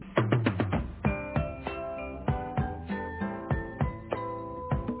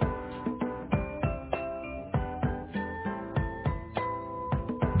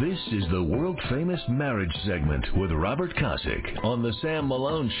This is the world-famous marriage segment with Robert Kosick on The Sam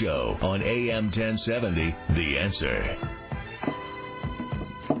Malone Show on AM 1070, The Answer.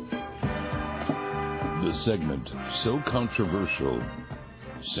 The segment so controversial,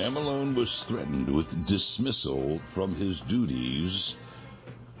 Sam Malone was threatened with dismissal from his duties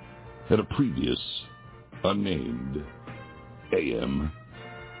at a previous unnamed AM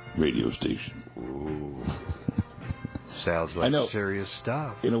radio station. Ooh. Sounds like serious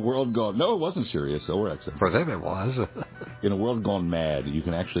stuff. In a world gone... No, it wasn't serious. So we're excellent. For them it was. In a world gone mad, you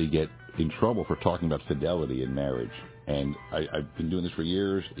can actually get in trouble for talking about fidelity in marriage. And I've been doing this for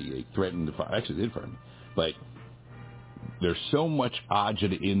years. He threatened to... I actually did fire him. But there's so much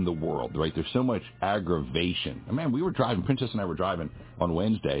agita in the world, right? There's so much aggravation. And man, we were driving... Princess and I were driving on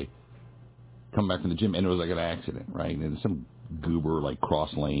Wednesday, coming back from the gym, and it was like an accident, right? And some goober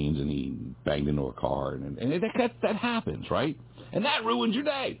crossed lanes and he banged into a car, and that happens, right? And that ruins your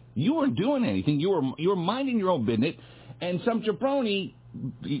day. You weren't doing anything. You were minding your own business, and some jabroni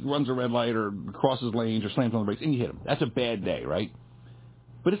runs a red light or crosses lanes or slams on the brakes, and you hit him. That's a bad day, right?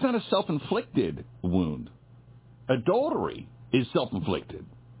 But it's not a self-inflicted wound. Adultery is self-inflicted.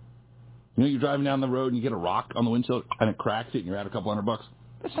 You know, you're driving down the road and you get a rock on the windshield and it cracks it and you're out $200.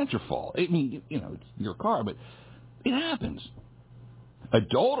 That's not your fault. I mean, you know, it's your car, but it happens.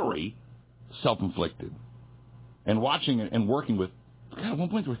 Adultery, self-inflicted. And watching it and working with, God, at one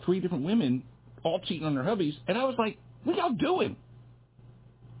point there were 3 different women all cheating on their hubbies, and I was like, what y'all doing?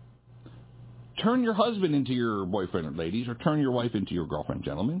 Turn your husband into your boyfriend, ladies, or turn your wife into your girlfriend,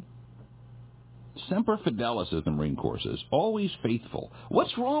 gentlemen. Semper Fidelis, as the Marine Corps says, always faithful.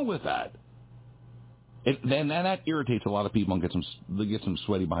 What's wrong with that? Then that irritates a lot of people and they get some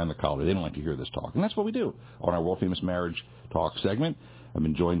sweaty behind the collar. They don't like to hear this talk. And that's what we do on our world-famous marriage talk segment. I've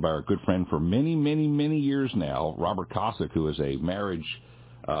been joined by our good friend for many, many, many years now, Robert Kosick, who is a marriage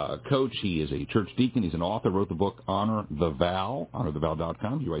coach. He is a church deacon. He's an author, wrote the book Honor the Vow,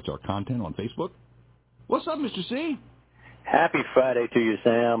 honorthevow.com. He writes our content on Facebook. What's up, Mr. C? Happy Friday to you,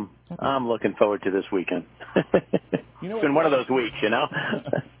 Sam. I'm looking forward to this weekend. It's been one of those weeks, you know?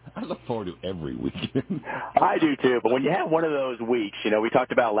 I look forward to every weekend. I do too, but when you have one of those weeks, you know, we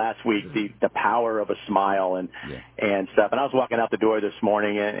talked about last week the power of a smile and stuff. And I was walking out the door this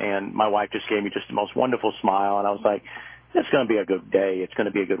morning, and my wife just gave me just the most wonderful smile, and I was like, it's going to be a good day. It's going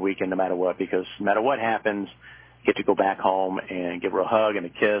to be a good weekend no matter what, because no matter what happens, you get to go back home and give her a hug and a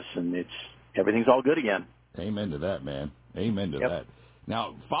kiss, and everything's all good again. Amen to that, man. Amen to that.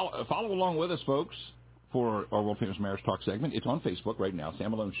 Now, follow along with us, folks, for our World Famous Marriage Talk segment. It's on Facebook right now,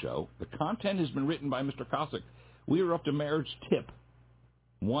 Sam Malone Show. The content has been written by Mr. Kosick. We are up to marriage tip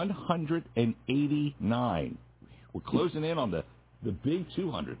 189. We're closing in on the big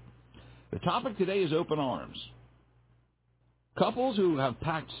 200. The topic today is open arms. Couples who have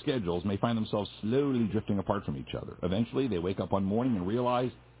packed schedules may find themselves slowly drifting apart from each other. Eventually, they wake up one morning and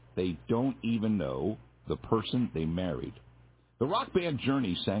realize they don't even know the person they married. The rock band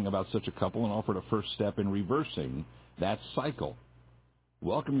Journey sang about such a couple and offered a first step in reversing that cycle.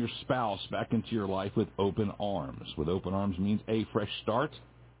 Welcome your spouse back into your life with open arms. With open arms means A, fresh start.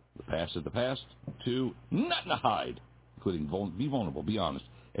 The past is the past. 2, nothing to hide, including be vulnerable, be honest.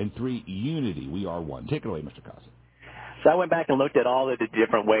 And 3, unity. We are one. Take it away, Mr. Kosick. So I went back and looked at all of the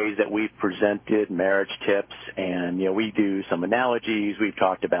different ways that we've presented marriage tips, and, you know, we do some analogies. We've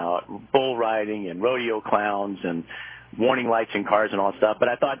talked about bull riding and rodeo clowns and warning lights in cars and all that stuff. But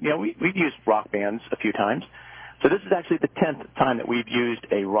I thought, you know, we've used rock bands a few times. So this is actually the 10th time that we've used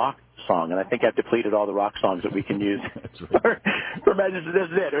a rock song, and I think I've depleted all the rock songs that we can use for messages. This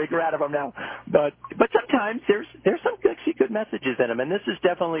is it. We're out of them now. But sometimes there's some good messages in them, and this is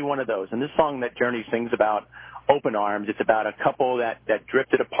definitely one of those. And this song that Journey sings about open arms, it's about a couple that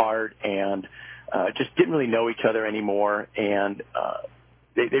drifted apart and just didn't really know each other anymore, and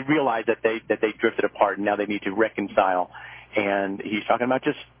they realized that they drifted apart, and now they need to reconcile. And he's talking about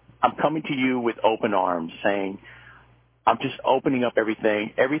I'm coming to you with open arms, saying, I'm just opening up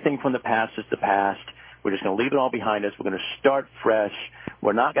everything. Everything from the past is the past. We're just going to leave it all behind us. We're going to start fresh.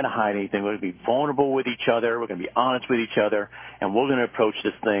 We're not going to hide anything. We're going to be vulnerable with each other. We're going to be honest with each other, and we're going to approach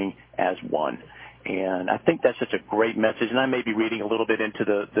this thing as one. And I think that's such a great message. And I may be reading a little bit into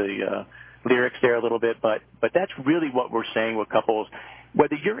the lyrics there a little bit, but that's really what we're saying with couples.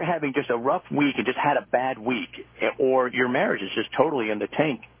 Whether you're having just a rough week and just had a bad week, or your marriage is just totally in the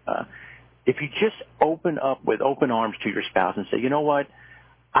tank, if you just open up with open arms to your spouse and say, you know what,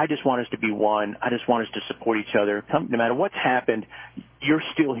 I just want us to be one. I just want us to support each other. No matter what's happened, you're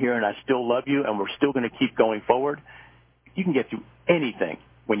still here and I still love you and we're still going to keep going forward. You can get through anything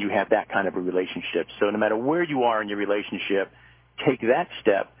when you have that kind of a relationship. So no matter where you are in your relationship, take that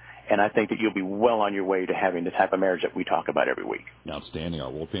step and I think that you'll be well on your way to having the type of marriage that we talk about every week. Outstanding. Our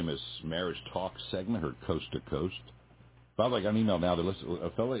world-famous marriage talk segment, heard coast to coast. By the way, I got an email now. A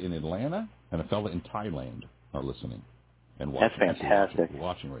fella in Atlanta and a fella in Thailand are listening and watching. That's fantastic.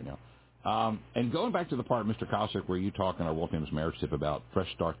 Watching right now. And going back to the part, Mr. Kosick, where you talk in our world-famous marriage tip about fresh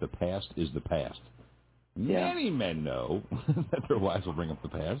start, the past is the past. Yeah. Many men know that their wives will bring up the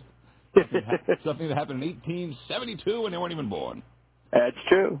past. Something that happened in 1872 when they weren't even born. That's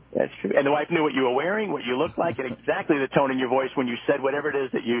true. That's true. And the wife knew what you were wearing, what you looked like, and exactly the tone in your voice when you said whatever it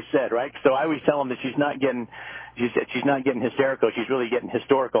is that you said, right? So I always tell them that she's not getting hysterical. She's really getting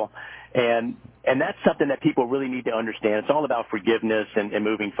historical. And that's something that people really need to understand. It's all about forgiveness and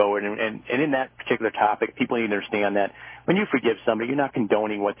moving forward. And in that particular topic, people need to understand that when you forgive somebody, you're not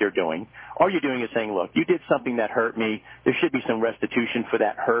condoning what they're doing. All you're doing is saying, look, you did something that hurt me. There should be some restitution for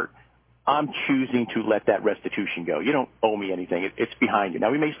that hurt. I'm choosing to let that restitution go. You don't owe me anything. It's behind you. Now,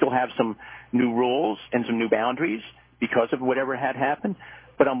 we may still have some new rules and some new boundaries because of whatever had happened,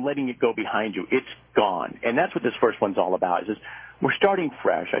 but I'm letting it go behind you. It's gone. And that's what this first one's all about, is we're starting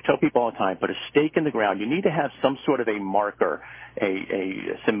fresh. I tell people all the time, put a stake in the ground. You need to have some sort of a marker,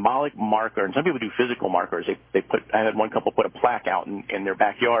 a symbolic marker. And some people do physical markers. I had one couple put a plaque out in their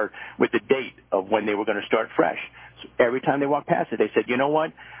backyard with the date of when they were going to start fresh. So every time they walked past it, they said, you know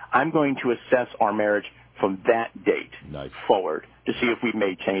what? I'm going to assess our marriage from that date forward to see if we've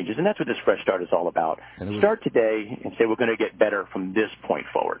made changes. And that's what this Fresh Start is all about. Start today and say we're going to get better from this point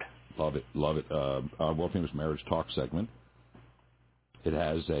forward. Love it. Love it. Our world-famous marriage talk segment. It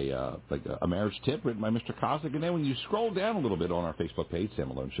has a marriage tip written by Mr. Kosick. And then when you scroll down a little bit on our Facebook page, Sam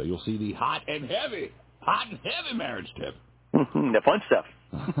Malone Show, you'll see the hot and heavy marriage tip. The fun stuff.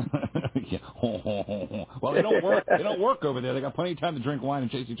 Yeah. Well, they don't work. They don't work over there. They got plenty of time to drink wine and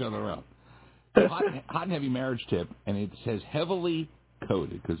chase each other around. So hot and heavy marriage tip, and it says heavily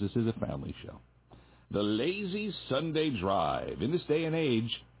coded because this is a family show. The lazy Sunday drive. In this day and age,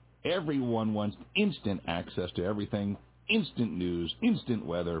 everyone wants instant access to everything, instant news, instant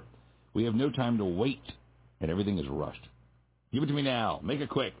weather. We have no time to wait, and everything is rushed. Give it to me now. Make it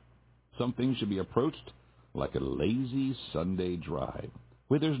quick. Some things should be approached like a lazy Sunday drive,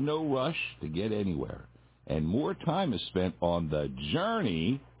 where there's no rush to get anywhere, and more time is spent on the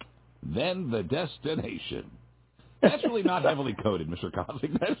journey than the destination. That's really not heavily coded, Mr.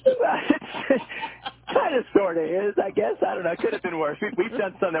 Kosick. Kind of sort of is, I guess. I don't know. It could have been worse. We've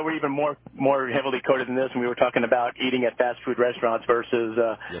done some that were even more heavily coded than this when we were talking about eating at fast food restaurants versus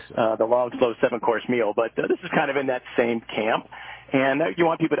the long, slow 7-course meal. But this is kind of in that same camp. And you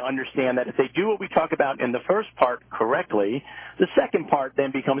want people to understand that if they do what we talk about in the first part correctly, the second part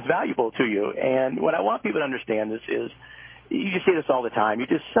then becomes valuable to you. And what I want people to understand is you just see this all the time. You're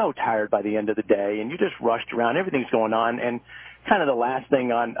just so tired by the end of the day, and you're just rushed around. Everything's going on, and kind of the last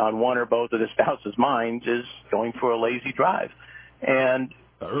thing on one or both of the spouse's minds is going for a lazy drive. And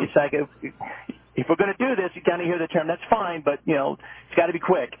it's like if we're going to do this, you kind of hear the term, that's fine, but, it's got to be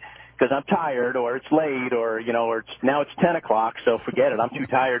quick. Because I'm tired, or it's late, or now it's 10 o'clock, so forget it. I'm too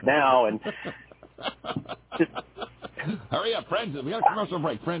tired now, and just hurry up, friends. We got a commercial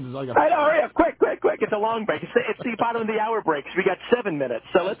break. Friends is all you got. I know, hurry up, quick. It's a long break. It's the bottom of the hour break. So we got 7 minutes,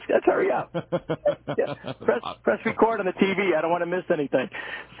 so let's hurry up. Yeah. Press record on the TV. I don't want to miss anything.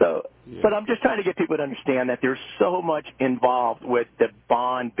 So, but I'm just trying to get people to understand that there's so much involved with the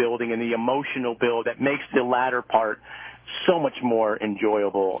bond building and the emotional build that makes the latter part so much more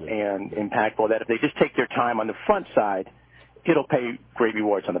enjoyable and impactful that if they just take their time on the front side, it'll pay great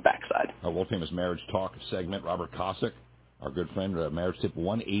rewards on the back side. Our world-famous marriage talk segment, Robert Kosick, our good friend, marriage tip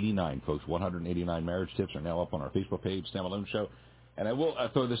 189, folks. 189 marriage tips are now up on our Facebook page, Sam Malone Show. And I will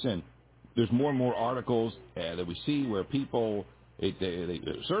throw this in. There's more and more articles that we see where people,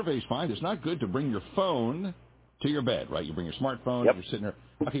 surveys find it's not good to bring your phone to your bed, right? You bring your smartphone, You're sitting there.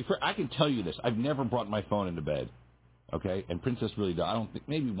 Okay, I can tell you this. I've never brought my phone into bed. Okay, and Princess really does. I don't think,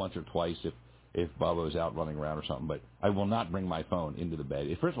 maybe once or twice if Bubba is out running around or something, but I will not bring my phone into the bed.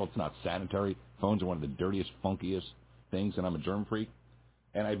 First of all, it's not sanitary. Phones are one of the dirtiest, funkiest things, and I'm a germ freak.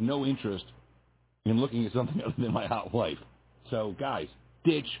 And I have no interest in looking at something other than my hot wife. So, guys,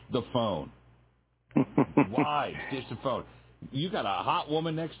 ditch the phone. Why? Ditch the phone. You got a hot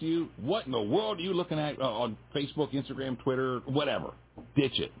woman next to you. What in the world are you looking at on Facebook, Instagram, Twitter, whatever?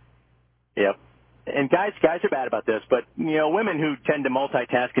 Ditch it. Yep. And guys are bad about this, but, women who tend to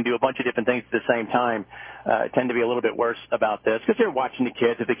multitask and do a bunch of different things at the same time tend to be a little bit worse about this because they're watching the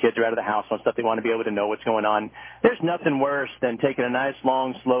kids. If the kids are out of the house on stuff, they want to be able to know what's going on. There's nothing worse than taking a nice,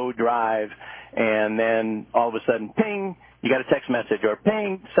 long, slow drive and then all of a sudden, ping, you got a text message, or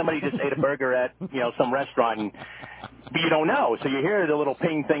ping, somebody just ate a burger at, some restaurant, and you don't know. So you hear the little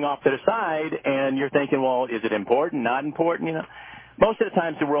ping thing off to the side, and you're thinking, well, is it important, not important, Most of the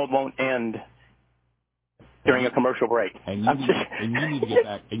times the world won't end during a commercial break. And you need to get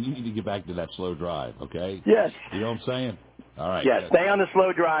back. And you need to get back to that slow drive. Okay. Yes. You know what I'm saying? All right. Yes. Stay on the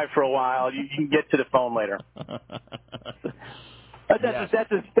slow drive for a while. You can get to the phone later.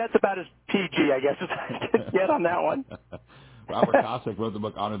 That's about as PG, I guess, as I can get on that one. Robert Kosick wrote the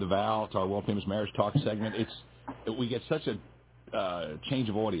book Honor the Vow. It's our world famous marriage talk segment. We get such a change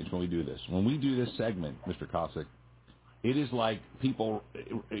of audience when we do this. When we do this segment, Mr. Kosick, it is like people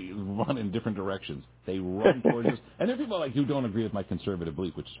run in different directions. They run towards us. And there are people who don't agree with my conservative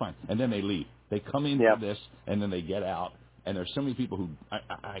belief, which is fine. And then they leave. They come in for this, and then they get out. And there's so many people who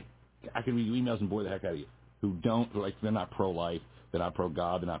I can read emails and bore the heck out of you, who don't, they're not pro-life, they're not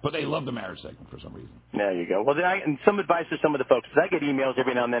pro-God, but they love the marriage segment for some reason. There you go. Well, and some advice to some of the folks, because I get emails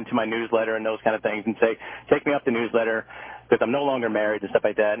every now and then to my newsletter and those kind of things and say, take me off the newsletter because I'm no longer married and stuff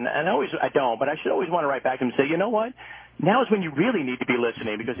like that. And I don't, but I should always want to write back to them and say, you know what? Now is when you really need to be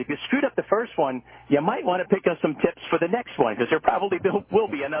listening, because if you screwed up the first one, you might want to pick up some tips for the next one, because there probably will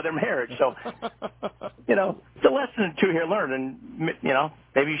be another marriage. So, it's a lesson or two here learned, and,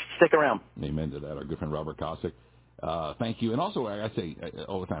 maybe you should stick around. Amen to that. Our good friend Robert Kosick. Thank you. And also, I say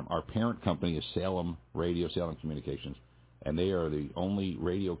all the time, our parent company is Salem Radio, Salem Communications, and they are the only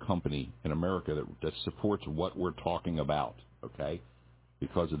radio company in America that supports what we're talking about, okay?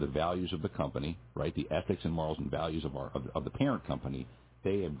 Because of the values of the company, right? The ethics and morals and values of the parent company,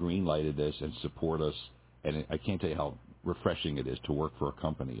 they have green-lighted this and support us. And I can't tell you how refreshing it is to work for a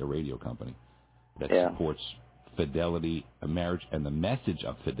company, a radio company, that supports fidelity in marriage and the message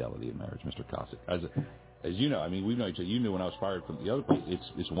of fidelity in marriage, Mr. Kosick. As you know, we've known each other. You knew when I was fired from the other place.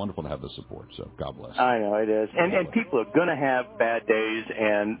 It's wonderful to have the support. So God bless. I know it is. And people are going to have bad days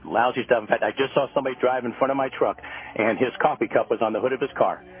and lousy stuff. In fact, I just saw somebody drive in front of my truck, and his coffee cup was on the hood of his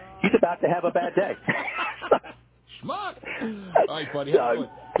car. He's about to have a bad day. Schmuck. All right, buddy. Go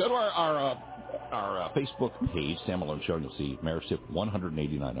to our Facebook page, Sam Malone Show, and you'll see Marriage Tip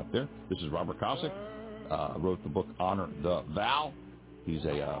 189 up there. This is Robert Kosick. Wrote the book Honor the Vow. He's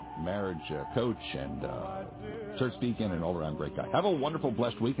a marriage coach and church deacon and all-around great guy. Have a wonderful,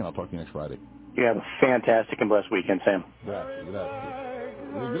 blessed week, and I'll talk to you next Friday. You have a fantastic and blessed weekend, Sam.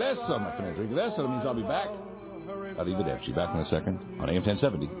 Regreso, my friends. Regreso means I'll be back. Arrivederci. Back in a second on AM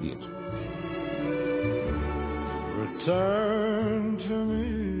 1070. The Answer. Return to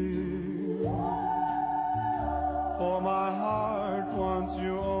me.